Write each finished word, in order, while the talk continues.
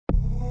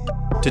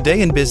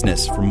Today in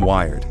Business from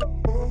Wired.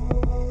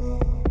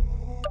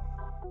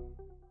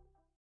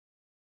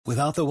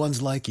 Without the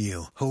ones like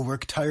you, who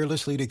work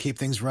tirelessly to keep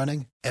things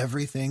running,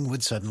 everything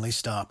would suddenly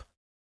stop.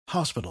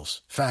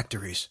 Hospitals,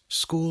 factories,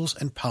 schools,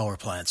 and power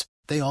plants,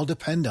 they all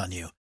depend on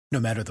you. No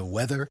matter the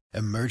weather,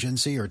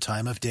 emergency, or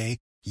time of day,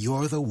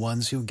 you're the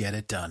ones who get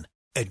it done.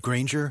 At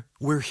Grainger,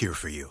 we're here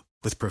for you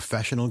with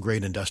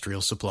professional-grade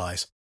industrial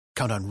supplies.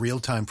 Count on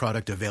real-time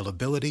product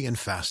availability and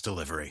fast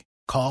delivery.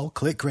 Call,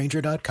 click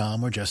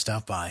Grainger.com, or just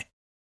stop by.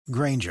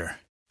 Grainger,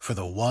 for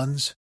the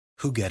ones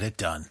who get it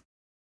done.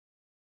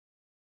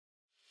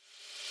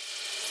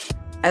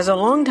 As a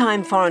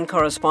longtime foreign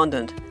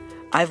correspondent,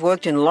 I've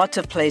worked in lots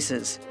of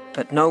places,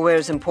 but nowhere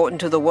as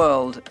important to the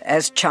world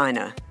as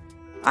China.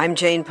 I'm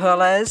Jane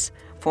Perlez,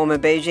 former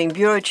Beijing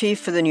bureau chief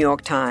for the New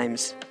York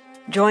Times.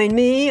 Join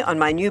me on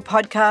my new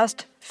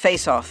podcast,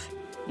 Face Off,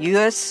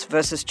 U.S.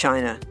 versus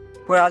China,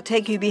 where I'll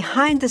take you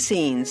behind the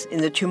scenes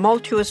in the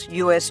tumultuous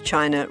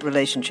U.S.-China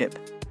relationship.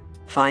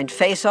 Find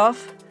Face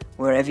Off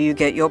wherever you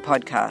get your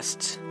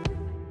podcasts.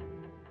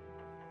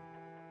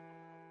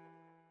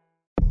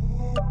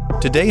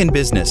 Today in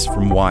Business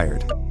from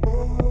Wired.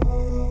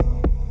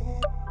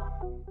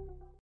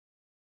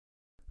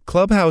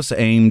 Clubhouse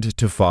aimed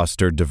to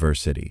foster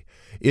diversity.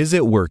 Is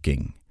it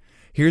working?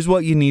 Here's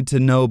what you need to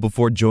know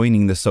before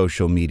joining the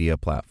social media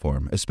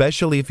platform,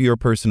 especially if you're a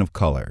person of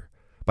color,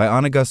 by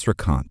Anagus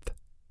Rakanth.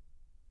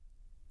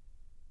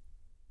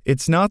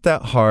 It's not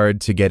that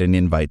hard to get an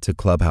invite to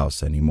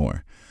Clubhouse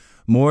anymore.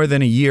 More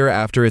than a year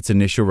after its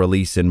initial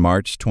release in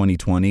March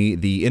 2020,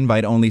 the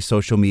invite-only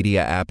social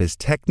media app is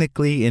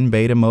technically in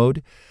beta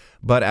mode,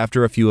 but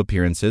after a few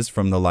appearances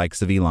from the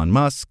likes of Elon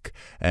Musk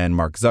and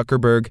Mark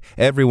Zuckerberg,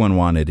 everyone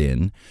wanted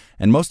in,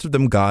 and most of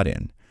them got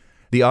in.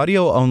 The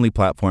audio-only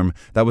platform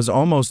that was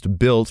almost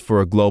built for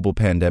a global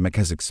pandemic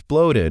has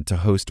exploded to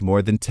host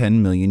more than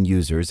 10 million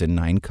users in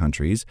 9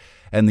 countries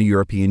and the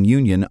European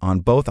Union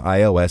on both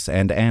iOS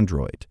and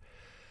Android.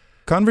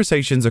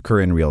 Conversations occur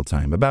in real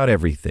time about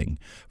everything,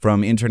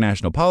 from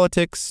international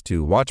politics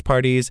to watch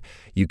parties.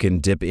 You can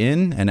dip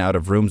in and out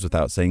of rooms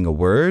without saying a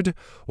word,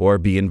 or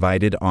be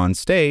invited on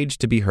stage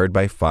to be heard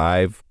by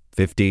 5,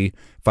 50,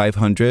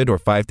 500, or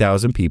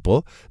 5,000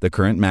 people, the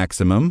current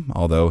maximum,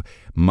 although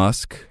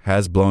Musk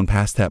has blown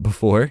past that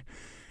before.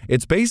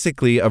 It's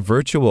basically a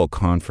virtual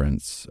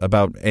conference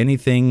about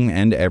anything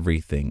and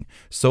everything,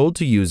 sold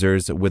to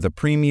users with a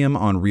premium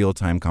on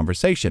real-time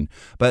conversation.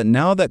 But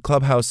now that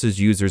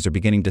Clubhouse's users are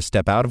beginning to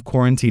step out of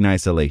quarantine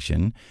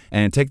isolation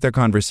and take their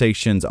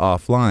conversations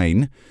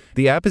offline,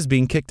 the app is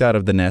being kicked out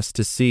of the nest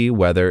to see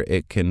whether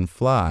it can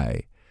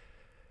fly.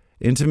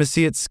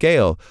 Intimacy at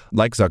scale.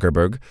 Like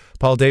Zuckerberg,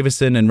 Paul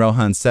Davison and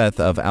Rohan Seth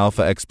of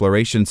Alpha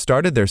Exploration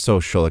started their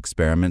social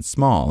experiment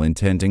small,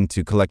 intending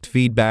to collect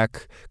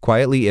feedback,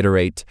 quietly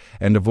iterate,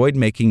 and avoid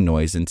making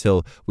noise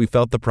until we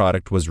felt the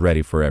product was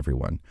ready for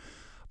everyone.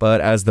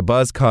 But as the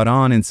buzz caught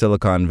on in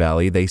Silicon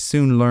Valley, they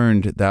soon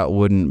learned that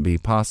wouldn't be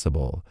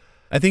possible.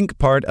 I think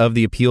part of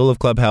the appeal of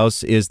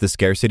Clubhouse is the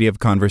scarcity of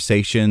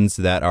conversations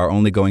that are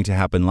only going to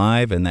happen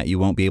live and that you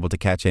won't be able to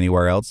catch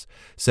anywhere else,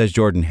 says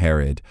Jordan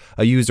Herod,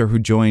 a user who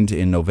joined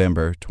in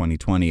November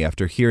 2020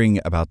 after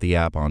hearing about the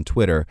app on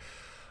Twitter.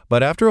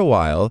 But after a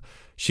while,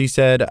 she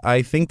said,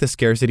 I think the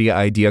scarcity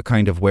idea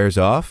kind of wears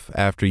off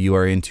after you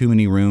are in too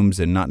many rooms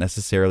and not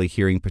necessarily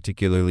hearing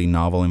particularly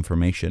novel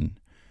information.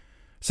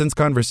 Since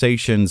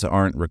conversations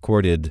aren't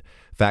recorded,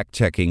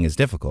 fact-checking is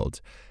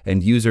difficult,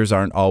 and users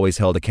aren't always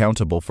held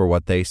accountable for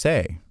what they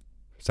say.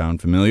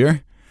 Sound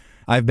familiar?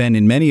 I've been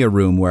in many a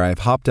room where I've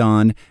hopped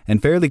on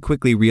and fairly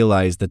quickly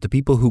realized that the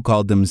people who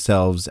called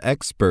themselves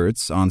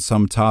experts on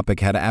some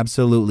topic had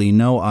absolutely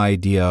no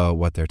idea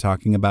what they're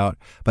talking about,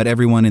 but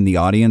everyone in the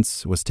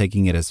audience was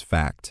taking it as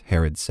fact,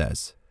 Herod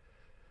says.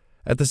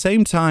 At the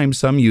same time,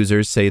 some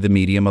users say the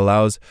medium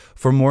allows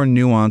for more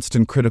nuanced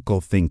and critical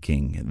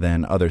thinking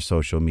than other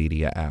social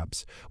media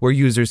apps, where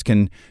users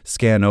can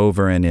scan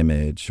over an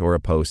image or a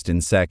post in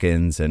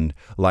seconds and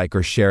like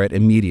or share it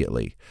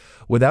immediately.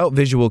 Without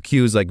visual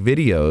cues like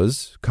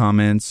videos,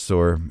 comments,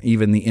 or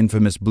even the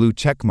infamous blue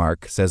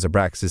checkmark, says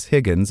Abraxas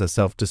Higgins, a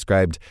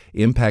self-described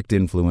impact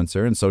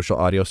influencer and social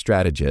audio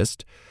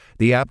strategist,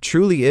 the app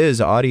truly is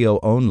audio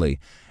only,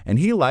 and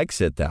he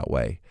likes it that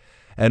way.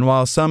 And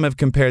while some have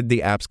compared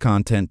the app's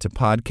content to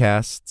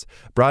podcasts,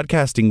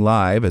 broadcasting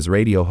live, as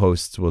radio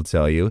hosts will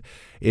tell you,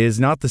 is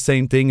not the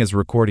same thing as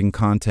recording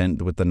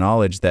content with the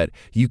knowledge that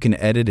you can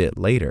edit it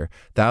later.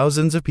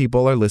 Thousands of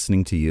people are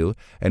listening to you,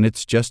 and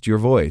it's just your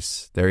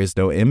voice. There is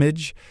no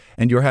image,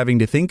 and you're having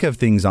to think of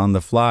things on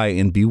the fly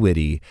and be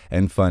witty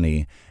and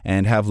funny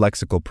and have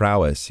lexical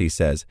prowess, he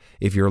says.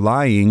 If you're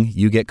lying,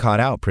 you get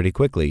caught out pretty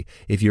quickly.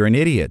 If you're an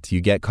idiot,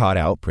 you get caught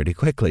out pretty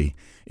quickly.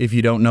 If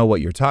you don't know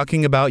what you're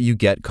talking about, you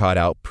get caught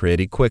out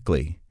pretty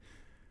quickly.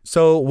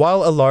 So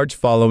while a large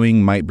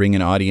following might bring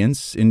an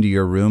audience into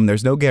your room,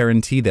 there's no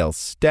guarantee they'll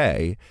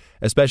stay,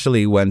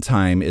 especially when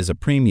time is a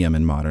premium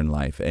in modern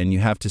life, and you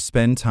have to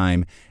spend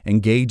time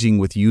engaging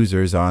with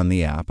users on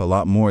the app a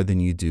lot more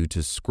than you do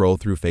to scroll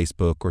through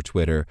Facebook or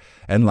Twitter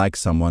and like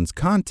someone's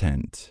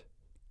content.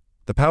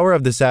 The power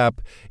of this app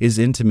is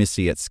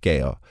intimacy at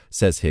scale,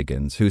 says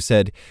Higgins, who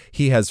said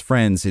he has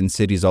friends in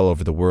cities all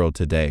over the world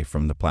today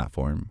from the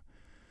platform.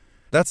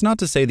 That's not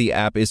to say the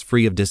app is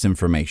free of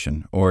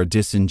disinformation or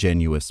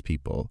disingenuous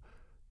people.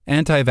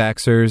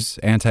 Anti-vaxxers,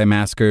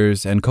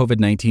 anti-maskers, and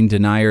COVID-19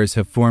 deniers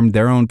have formed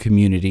their own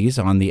communities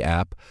on the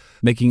app,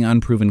 making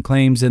unproven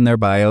claims in their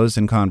bios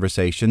and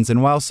conversations,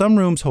 and while some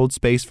rooms hold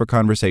space for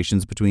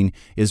conversations between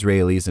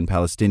Israelis and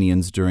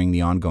Palestinians during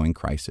the ongoing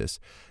crisis,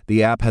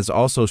 the app has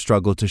also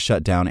struggled to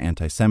shut down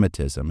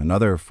anti-Semitism and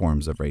other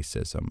forms of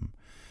racism.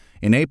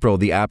 In April,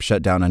 the app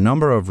shut down a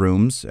number of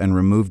rooms and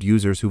removed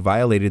users who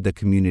violated the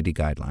community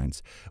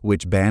guidelines,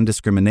 which ban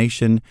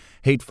discrimination,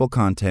 hateful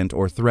content,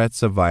 or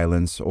threats of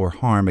violence or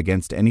harm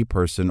against any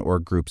person or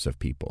groups of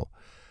people.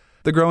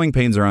 The growing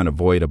pains are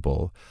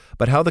unavoidable,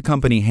 but how the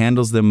company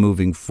handles them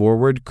moving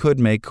forward could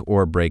make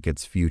or break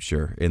its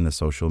future in the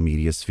social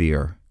media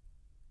sphere.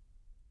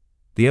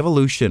 The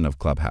evolution of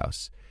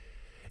Clubhouse.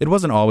 It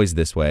wasn't always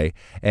this way,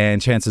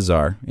 and chances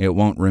are it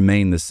won't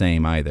remain the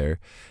same either.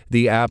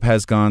 The app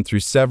has gone through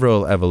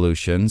several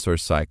evolutions or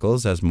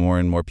cycles as more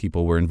and more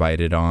people were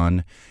invited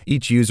on.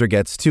 Each user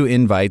gets 2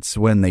 invites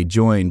when they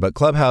join, but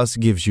Clubhouse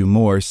gives you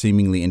more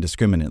seemingly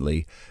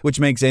indiscriminately, which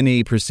makes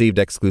any perceived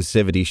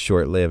exclusivity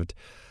short-lived.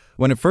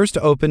 When it first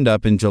opened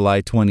up in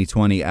July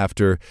 2020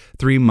 after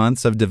 3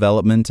 months of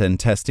development and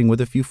testing with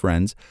a few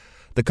friends,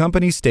 the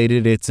company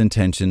stated its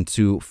intention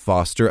to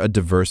foster a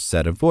diverse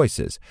set of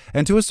voices,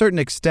 and to a certain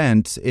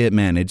extent, it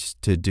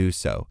managed to do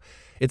so.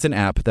 It's an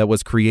app that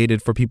was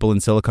created for people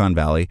in Silicon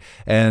Valley,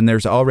 and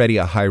there's already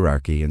a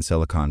hierarchy in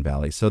Silicon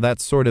Valley, so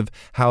that's sort of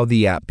how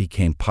the app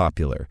became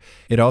popular.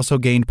 It also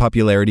gained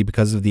popularity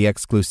because of the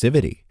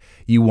exclusivity.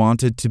 You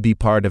wanted to be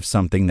part of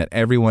something that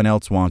everyone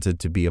else wanted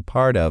to be a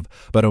part of,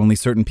 but only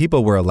certain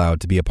people were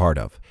allowed to be a part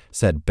of,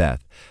 said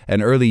Beth,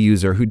 an early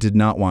user who did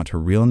not want her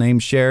real name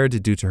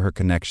shared due to her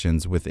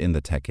connections within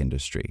the tech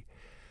industry.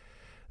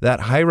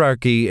 That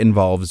hierarchy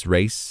involves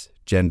race,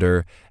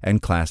 gender,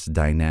 and class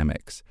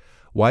dynamics.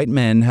 White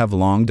men have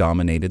long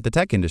dominated the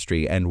tech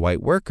industry, and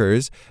white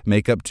workers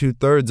make up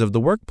 2/3 of the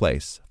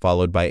workplace,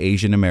 followed by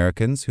Asian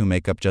Americans, who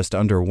make up just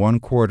under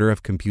 1/4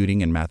 of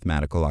computing and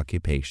mathematical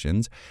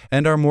occupations,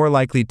 and are more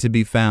likely to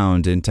be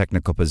found in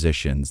technical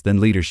positions than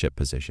leadership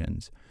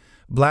positions.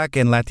 Black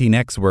and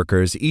Latinx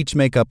workers each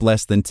make up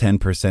less than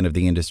 10% of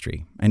the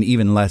industry, and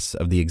even less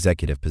of the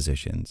executive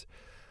positions.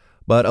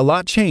 But a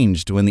lot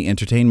changed when the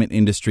entertainment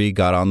industry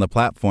got on the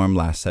platform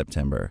last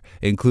September,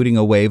 including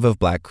a wave of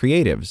black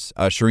creatives,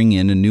 ushering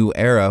in a new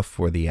era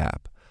for the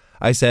app.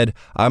 I said,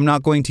 I'm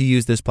not going to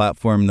use this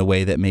platform the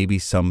way that maybe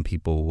some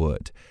people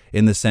would,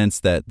 in the sense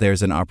that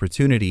there's an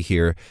opportunity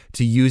here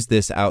to use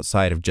this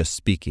outside of just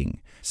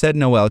speaking, said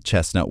Noelle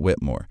Chestnut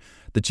Whitmore,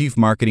 the chief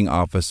marketing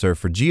officer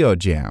for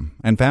GeoJam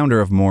and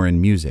founder of More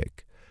in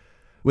Music.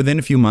 Within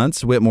a few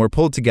months, Whitmore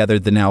pulled together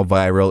the now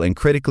viral and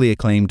critically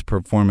acclaimed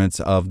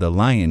performance of The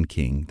Lion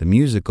King, the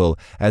musical,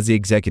 as the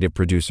executive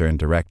producer and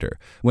director.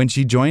 When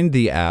she joined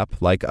the app,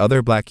 like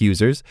other black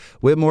users,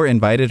 Whitmore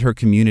invited her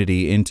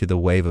community into the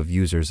wave of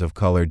users of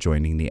color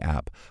joining the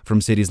app,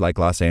 from cities like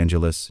Los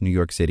Angeles, New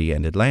York City,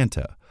 and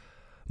Atlanta.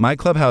 My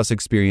Clubhouse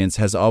experience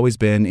has always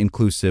been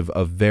inclusive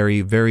of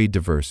very, very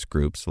diverse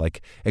groups,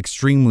 like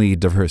extremely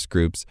diverse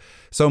groups,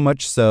 so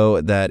much so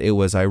that it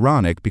was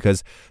ironic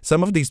because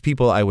some of these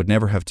people I would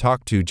never have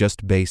talked to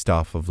just based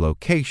off of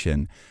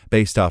location,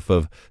 based off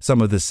of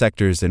some of the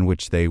sectors in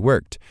which they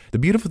worked. The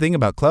beautiful thing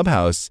about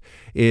Clubhouse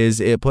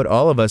is it put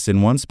all of us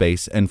in one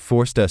space and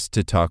forced us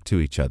to talk to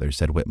each other,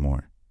 said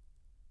Whitmore.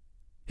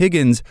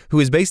 Higgins, who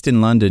is based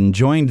in London,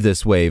 joined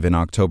this wave in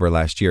October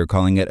last year,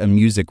 calling it a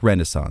music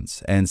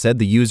renaissance, and said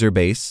the user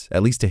base,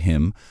 at least to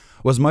him,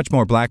 was much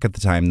more black at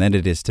the time than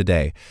it is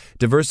today,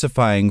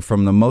 diversifying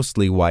from the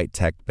mostly white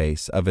tech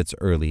base of its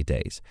early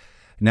days.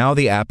 Now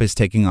the app is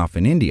taking off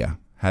in India,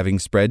 having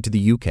spread to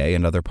the UK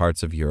and other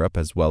parts of Europe,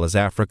 as well as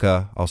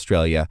Africa,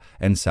 Australia,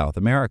 and South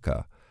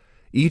America.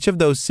 Each of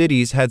those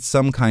cities had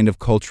some kind of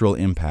cultural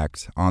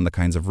impact on the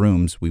kinds of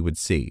rooms we would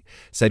see,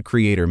 said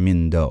creator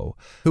Min Do,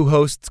 who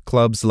hosts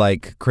clubs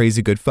like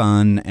Crazy Good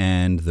Fun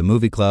and the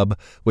Movie Club,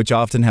 which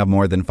often have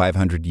more than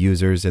 500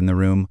 users in the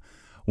room.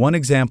 One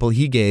example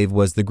he gave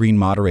was the Green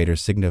Moderator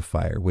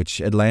signifier, which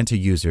Atlanta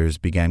users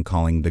began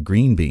calling the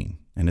Green Bean,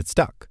 and it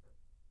stuck.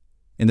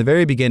 In the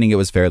very beginning, it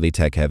was fairly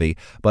tech-heavy,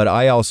 but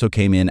I also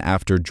came in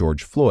after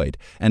George Floyd,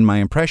 and my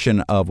impression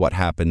of what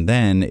happened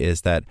then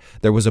is that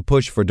there was a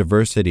push for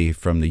diversity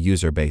from the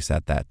user base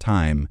at that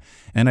time,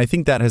 and I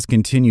think that has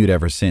continued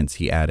ever since,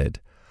 he added.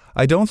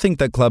 I don't think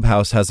that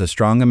Clubhouse has a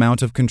strong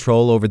amount of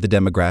control over the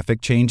demographic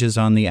changes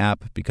on the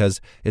app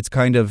because it's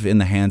kind of in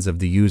the hands of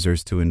the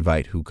users to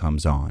invite who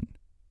comes on.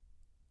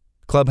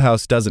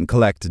 Clubhouse doesn't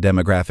collect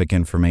demographic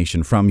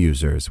information from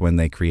users when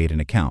they create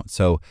an account,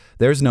 so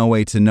there's no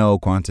way to know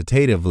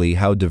quantitatively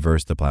how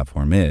diverse the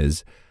platform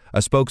is. A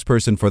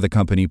spokesperson for the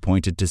company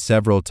pointed to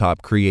several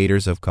top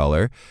creators of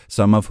color,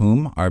 some of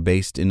whom are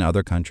based in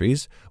other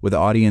countries, with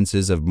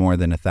audiences of more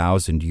than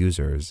 1,000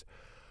 users.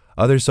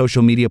 Other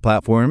social media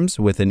platforms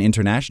with an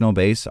international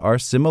base are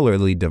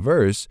similarly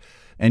diverse,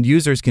 and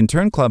users can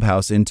turn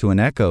Clubhouse into an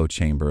echo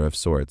chamber of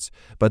sorts.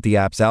 But the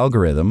app's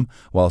algorithm,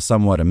 while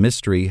somewhat a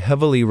mystery,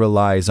 heavily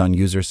relies on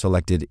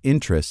user-selected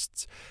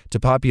interests to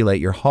populate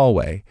your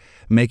hallway,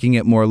 making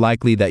it more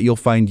likely that you'll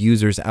find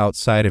users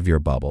outside of your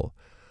bubble.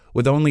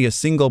 With only a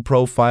single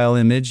profile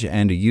image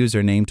and a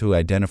username to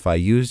identify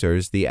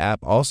users, the app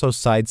also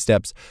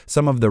sidesteps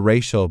some of the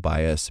racial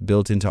bias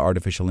built into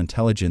artificial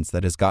intelligence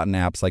that has gotten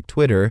apps like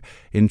Twitter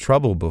in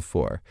trouble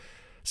before.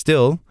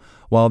 Still,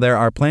 while there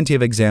are plenty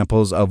of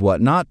examples of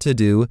what not to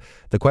do,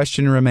 the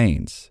question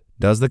remains,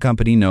 does the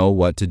company know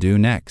what to do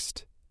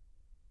next?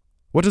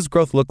 What does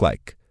growth look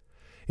like?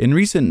 In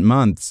recent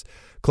months,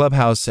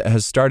 Clubhouse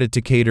has started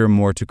to cater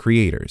more to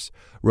creators,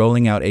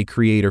 rolling out a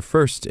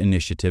creator-first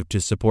initiative to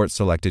support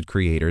selected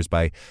creators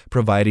by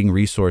providing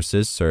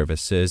resources,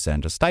 services,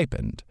 and a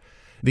stipend.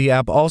 The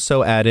app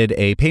also added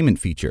a payment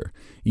feature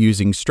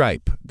using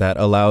Stripe that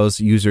allows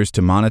users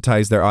to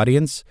monetize their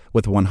audience,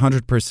 with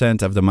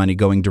 100% of the money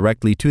going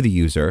directly to the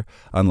user,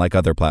 unlike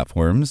other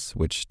platforms,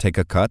 which take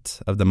a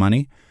cut of the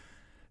money.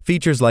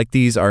 Features like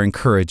these are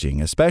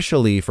encouraging,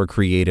 especially for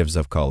creatives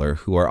of color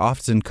who are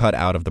often cut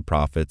out of the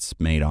profits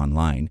made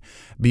online.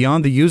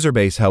 Beyond the user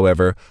base,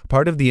 however,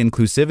 part of the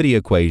inclusivity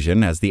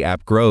equation as the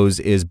app grows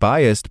is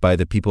biased by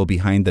the people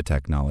behind the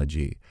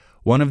technology.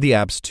 One of the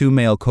app's two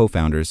male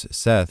co-founders,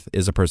 Seth,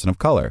 is a person of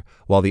color,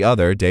 while the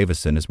other,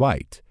 Davison, is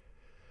white.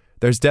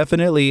 There's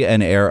definitely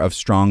an air of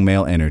strong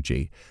male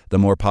energy. The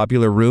more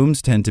popular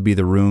rooms tend to be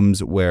the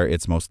rooms where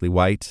it's mostly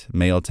white,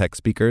 male tech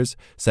speakers,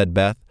 said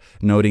Beth,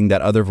 noting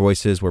that other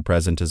voices were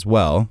present as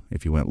well,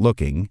 if you went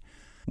looking.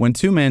 When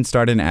two men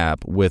start an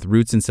app with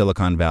roots in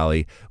Silicon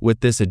Valley with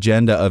this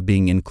agenda of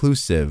being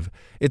inclusive,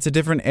 it's a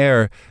different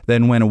air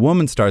than when a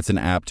woman starts an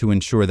app to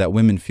ensure that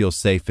women feel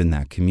safe in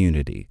that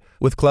community.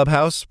 With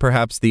Clubhouse,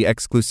 perhaps the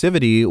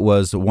exclusivity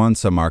was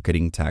once a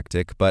marketing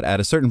tactic, but at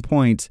a certain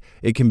point,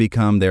 it can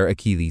become their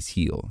Achilles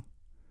heel.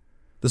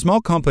 The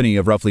small company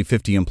of roughly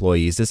 50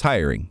 employees is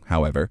hiring,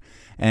 however,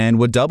 and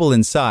would double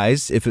in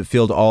size if it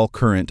filled all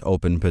current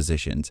open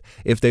positions.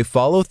 If they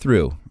follow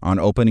through on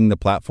opening the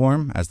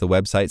platform, as the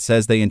website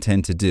says they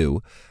intend to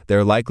do,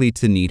 they're likely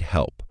to need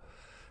help.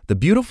 The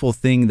beautiful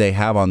thing they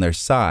have on their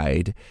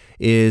side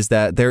is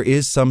that there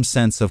is some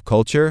sense of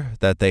culture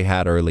that they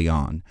had early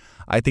on.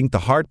 I think the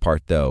hard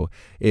part, though,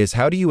 is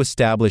how do you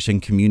establish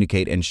and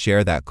communicate and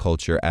share that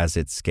culture as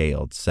it's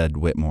scaled, said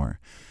Whitmore.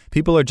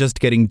 People are just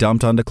getting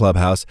dumped onto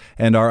Clubhouse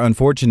and are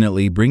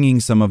unfortunately bringing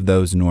some of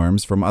those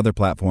norms from other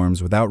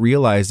platforms without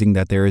realizing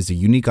that there is a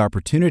unique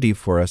opportunity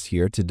for us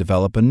here to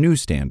develop a new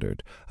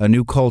standard, a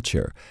new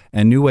culture,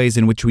 and new ways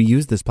in which we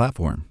use this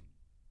platform.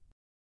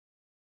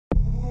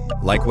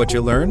 Like what you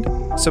learned?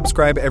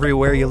 Subscribe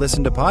everywhere you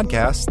listen to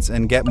podcasts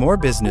and get more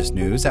business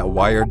news at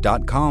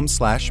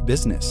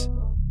wired.com/business.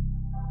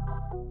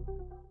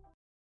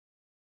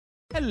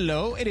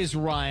 Hello, it is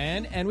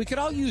Ryan, and we could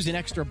all use an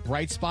extra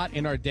bright spot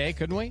in our day,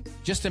 couldn't we?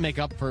 Just to make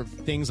up for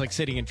things like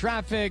sitting in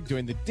traffic,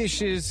 doing the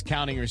dishes,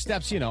 counting your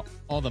steps,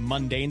 all the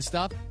mundane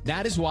stuff.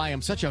 That is why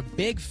I'm such a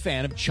big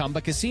fan of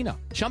Chumba Casino.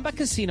 Chumba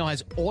Casino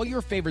has all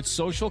your favorite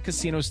social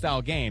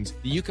casino-style games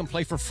that you can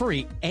play for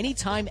free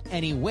anytime,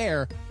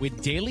 anywhere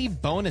with daily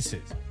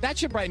bonuses. That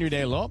should brighten your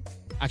day a little.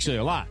 Actually,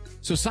 a lot.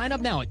 So sign up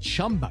now at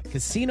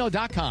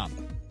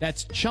ChumbaCasino.com.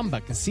 That's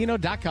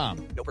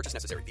ChumbaCasino.com. No purchase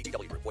necessary.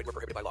 VGW Group. Void where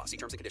prohibited by law. See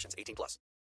terms and conditions. 18+.